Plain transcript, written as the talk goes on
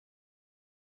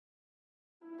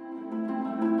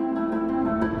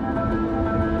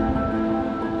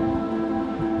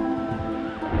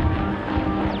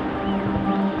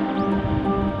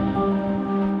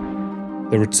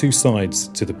There are two sides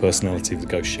to the personality of the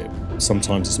ghost ship.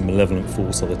 Sometimes it's a malevolent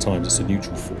force, other times it's a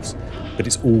neutral force. But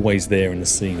it's always there in the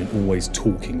scene and always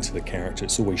talking to the character.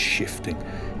 It's always shifting.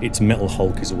 Its metal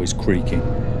hulk is always creaking.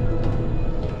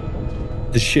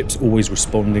 The ship's always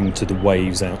responding to the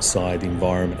waves outside, the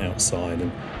environment outside,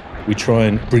 and we try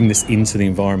and bring this into the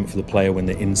environment for the player when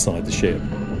they're inside the ship.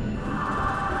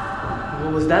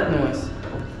 What was that noise?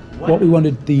 What we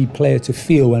wanted the player to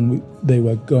feel when they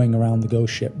were going around the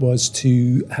ghost ship was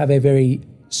to have a very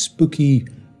spooky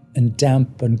and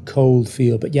damp and cold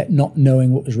feel, but yet not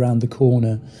knowing what was around the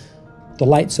corner. The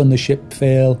lights on the ship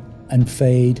fail and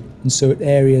fade, and so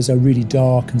areas are really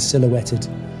dark and silhouetted.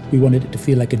 We wanted it to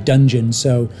feel like a dungeon,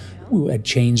 so we had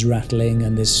chains rattling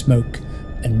and there's smoke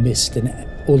and mist and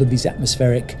all of these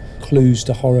atmospheric clues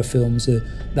to horror films.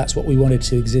 That's what we wanted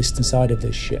to exist inside of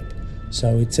this ship.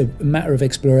 So it's a matter of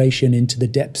exploration into the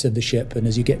depths of the ship, and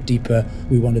as you get deeper,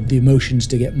 we wanted the emotions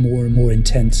to get more and more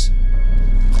intense.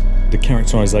 The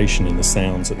characterisation and the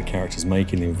sounds that the characters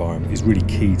make in the environment is really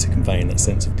key to conveying that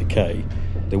sense of decay.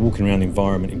 They're walking around the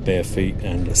environment in bare feet,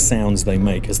 and the sounds they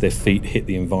make as their feet hit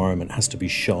the environment has to be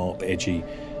sharp, edgy,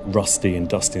 rusty and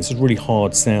dusty. It's a really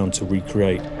hard sound to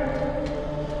recreate.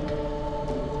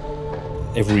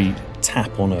 Every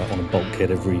tap on a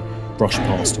bulkhead, every brush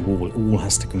past a wall, it all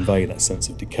has to convey that sense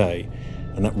of decay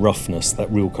and that roughness,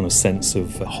 that real kind of sense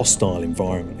of a hostile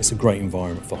environment. It's a great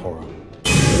environment for horror.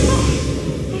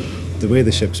 The way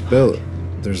the ship's built,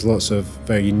 there's lots of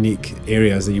very unique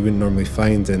areas that you wouldn't normally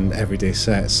find in everyday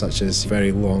sets, such as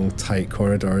very long, tight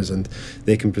corridors, and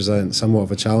they can present somewhat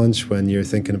of a challenge when you're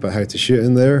thinking about how to shoot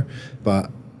in there,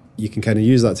 but you can kind of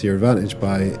use that to your advantage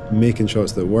by making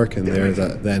shots that work in there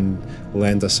that then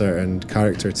lend a certain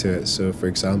character to it. So for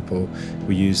example,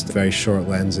 we used very short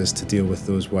lenses to deal with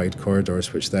those wide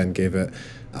corridors, which then gave it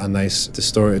a nice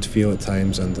distorted feel at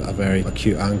times and a very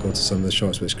acute angle to some of the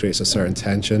shots, which creates a certain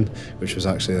tension, which was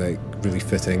actually like really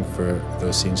fitting for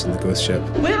those scenes in the ghost ship.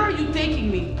 Where are you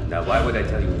taking me? Now why would I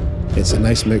tell you? It's a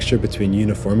nice mixture between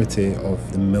uniformity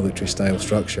of the military style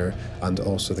structure and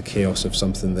also the chaos of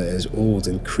something that is old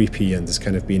and creepy and has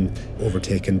kind of been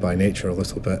overtaken by nature a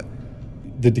little bit.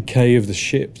 The decay of the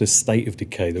ship, the state of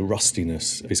decay, the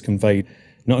rustiness is conveyed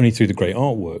not only through the great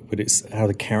artwork, but it's how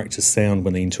the characters sound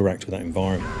when they interact with that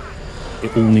environment.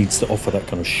 It all needs to offer that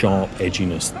kind of sharp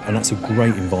edginess, and that's a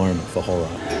great environment for horror.